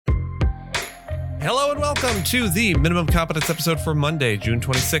Hello and welcome to the Minimum Competence episode for Monday, June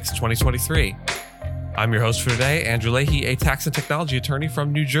 26, 2023. I'm your host for today, Andrew Leahy, a tax and technology attorney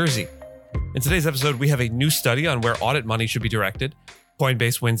from New Jersey. In today's episode, we have a new study on where audit money should be directed,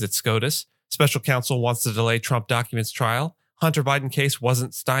 Coinbase wins at SCOTUS, special counsel wants to delay Trump documents trial, Hunter Biden case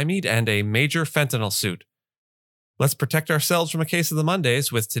wasn't stymied, and a major fentanyl suit. Let's protect ourselves from a case of the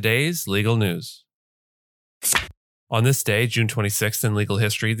Mondays with today's legal news. On this day, June 26th in legal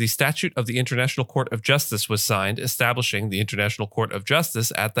history, the Statute of the International Court of Justice was signed, establishing the International Court of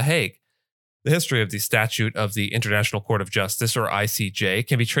Justice at The Hague. The history of the Statute of the International Court of Justice, or ICJ,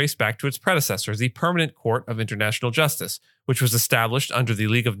 can be traced back to its predecessor, the Permanent Court of International Justice, which was established under the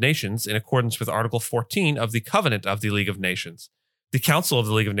League of Nations in accordance with Article 14 of the Covenant of the League of Nations. The Council of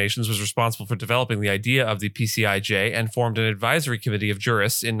the League of Nations was responsible for developing the idea of the PCIJ and formed an advisory committee of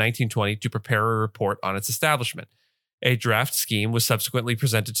jurists in 1920 to prepare a report on its establishment. A draft scheme was subsequently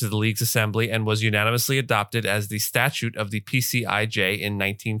presented to the League's Assembly and was unanimously adopted as the Statute of the PCIJ in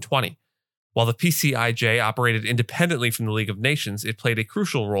 1920. While the PCIJ operated independently from the League of Nations, it played a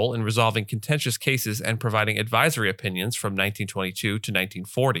crucial role in resolving contentious cases and providing advisory opinions from 1922 to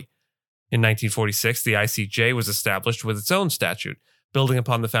 1940. In 1946, the ICJ was established with its own statute, building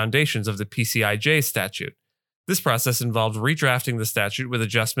upon the foundations of the PCIJ statute. This process involved redrafting the statute with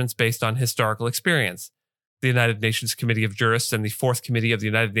adjustments based on historical experience. The United Nations Committee of Jurists and the Fourth Committee of the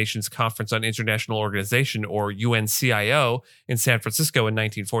United Nations Conference on International Organization, or UNCIO, in San Francisco in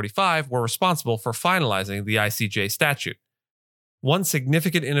 1945 were responsible for finalizing the ICJ statute. One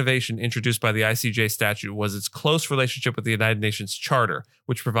significant innovation introduced by the ICJ statute was its close relationship with the United Nations Charter,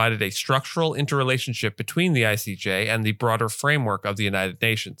 which provided a structural interrelationship between the ICJ and the broader framework of the United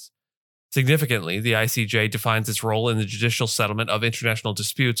Nations. Significantly, the ICJ defines its role in the judicial settlement of international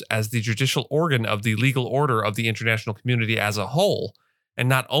disputes as the judicial organ of the legal order of the international community as a whole, and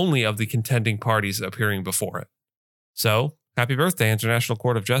not only of the contending parties appearing before it. So, happy birthday, International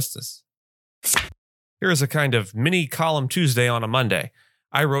Court of Justice. Here is a kind of mini column Tuesday on a Monday.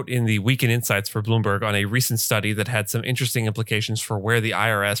 I wrote in the Weekend Insights for Bloomberg on a recent study that had some interesting implications for where the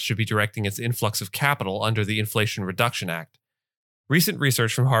IRS should be directing its influx of capital under the Inflation Reduction Act. Recent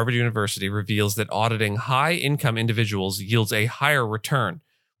research from Harvard University reveals that auditing high-income individuals yields a higher return,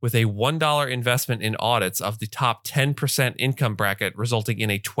 with a $1 investment in audits of the top 10% income bracket resulting in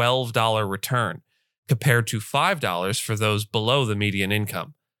a $12 return, compared to $5 for those below the median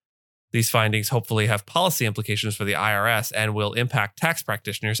income. These findings hopefully have policy implications for the IRS and will impact tax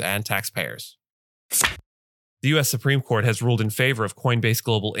practitioners and taxpayers. The U.S. Supreme Court has ruled in favor of Coinbase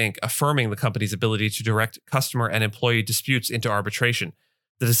Global Inc., affirming the company's ability to direct customer and employee disputes into arbitration.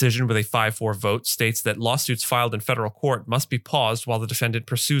 The decision, with a 5-4 vote, states that lawsuits filed in federal court must be paused while the defendant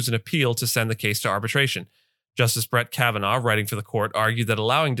pursues an appeal to send the case to arbitration. Justice Brett Kavanaugh, writing for the court, argued that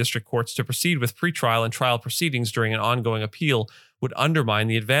allowing district courts to proceed with pretrial and trial proceedings during an ongoing appeal would undermine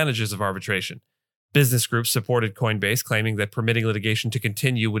the advantages of arbitration. Business groups supported Coinbase, claiming that permitting litigation to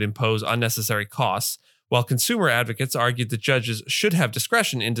continue would impose unnecessary costs, while consumer advocates argued that judges should have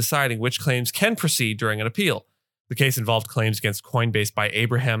discretion in deciding which claims can proceed during an appeal. The case involved claims against Coinbase by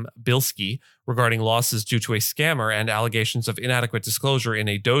Abraham Bilski regarding losses due to a scammer and allegations of inadequate disclosure in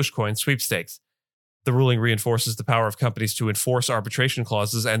a Dogecoin sweepstakes. The ruling reinforces the power of companies to enforce arbitration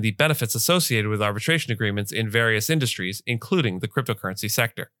clauses and the benefits associated with arbitration agreements in various industries, including the cryptocurrency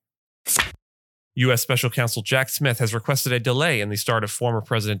sector. U.S. Special Counsel Jack Smith has requested a delay in the start of former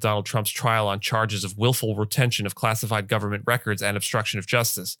President Donald Trump's trial on charges of willful retention of classified government records and obstruction of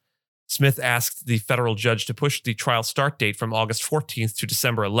justice. Smith asked the federal judge to push the trial start date from August 14th to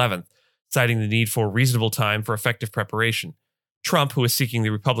December 11th, citing the need for reasonable time for effective preparation. Trump, who is seeking the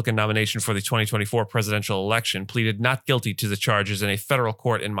Republican nomination for the 2024 presidential election, pleaded not guilty to the charges in a federal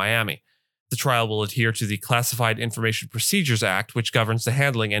court in Miami. The trial will adhere to the Classified Information Procedures Act, which governs the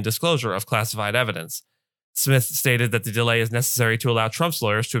handling and disclosure of classified evidence. Smith stated that the delay is necessary to allow Trump's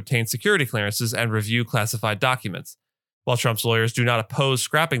lawyers to obtain security clearances and review classified documents. While Trump's lawyers do not oppose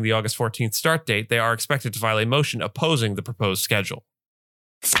scrapping the August 14th start date, they are expected to file a motion opposing the proposed schedule.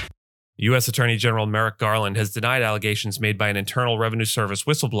 U.S. Attorney General Merrick Garland has denied allegations made by an Internal Revenue Service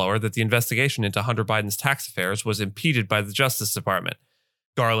whistleblower that the investigation into Hunter Biden's tax affairs was impeded by the Justice Department.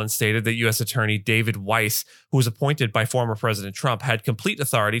 Garland stated that U.S. Attorney David Weiss, who was appointed by former President Trump, had complete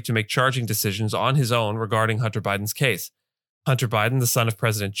authority to make charging decisions on his own regarding Hunter Biden's case. Hunter Biden, the son of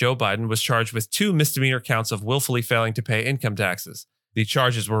President Joe Biden, was charged with 2 misdemeanor counts of willfully failing to pay income taxes. The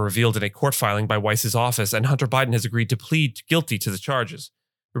charges were revealed in a court filing by Weiss's office, and Hunter Biden has agreed to plead guilty to the charges.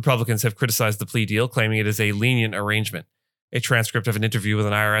 Republicans have criticized the plea deal, claiming it is a lenient arrangement. A transcript of an interview with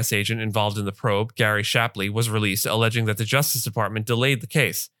an IRS agent involved in the probe, Gary Shapley, was released, alleging that the Justice Department delayed the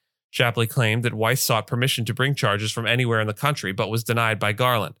case. Shapley claimed that Weiss sought permission to bring charges from anywhere in the country, but was denied by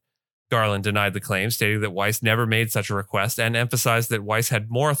Garland. Garland denied the claim, stating that Weiss never made such a request and emphasized that Weiss had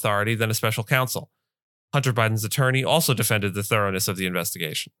more authority than a special counsel. Hunter Biden's attorney also defended the thoroughness of the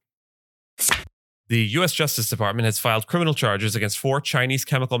investigation. The U.S. Justice Department has filed criminal charges against 4 Chinese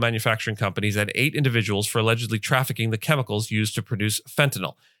chemical manufacturing companies and 8 individuals for allegedly trafficking the chemicals used to produce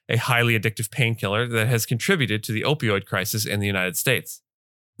fentanyl, a highly addictive painkiller that has contributed to the opioid crisis in the United States.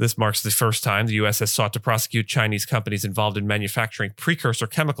 This marks the first time the U.S. has sought to prosecute Chinese companies involved in manufacturing precursor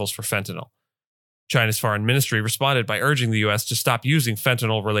chemicals for fentanyl. China's foreign ministry responded by urging the U.S. to stop using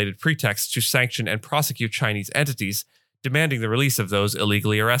fentanyl-related pretexts to sanction and prosecute Chinese entities, demanding the release of those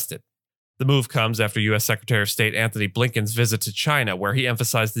illegally arrested. The move comes after U.S. Secretary of State Antony Blinken's visit to China, where he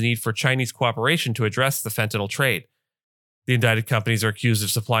emphasized the need for Chinese cooperation to address the fentanyl trade. The indicted companies are accused of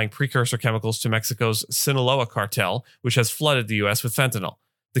supplying precursor chemicals to Mexico's Sinaloa cartel, which has flooded the U.S. with fentanyl.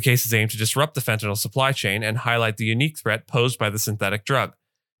 The case is aimed to disrupt the fentanyl supply chain and highlight the unique threat posed by the synthetic drug.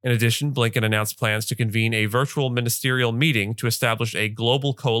 In addition, Blinken announced plans to convene a virtual ministerial meeting to establish a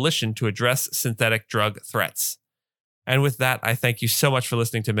global coalition to address synthetic drug threats. And with that, I thank you so much for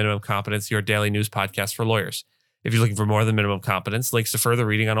listening to Minimum Competence, your daily news podcast for lawyers. If you're looking for more than minimum competence, links to further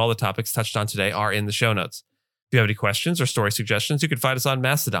reading on all the topics touched on today are in the show notes. If you have any questions or story suggestions, you can find us on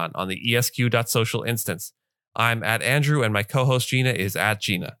Mastodon on the esq.social instance. I'm at Andrew, and my co-host Gina is at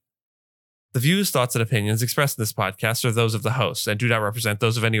Gina. The views, thoughts, and opinions expressed in this podcast are those of the hosts and do not represent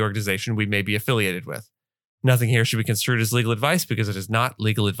those of any organization we may be affiliated with. Nothing here should be construed as legal advice because it is not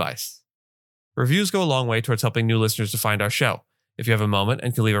legal advice. Reviews go a long way towards helping new listeners to find our show. If you have a moment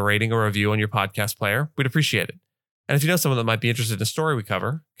and can leave a rating or review on your podcast player, we'd appreciate it. And if you know someone that might be interested in a story we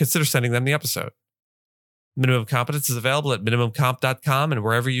cover, consider sending them the episode. Minimum Competence is available at minimumcomp.com and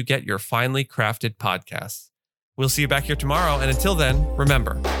wherever you get your finely crafted podcasts. We'll see you back here tomorrow, and until then,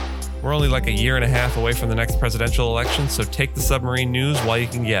 remember, we're only like a year and a half away from the next presidential election, so take the submarine news while you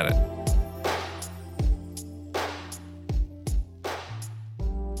can get it.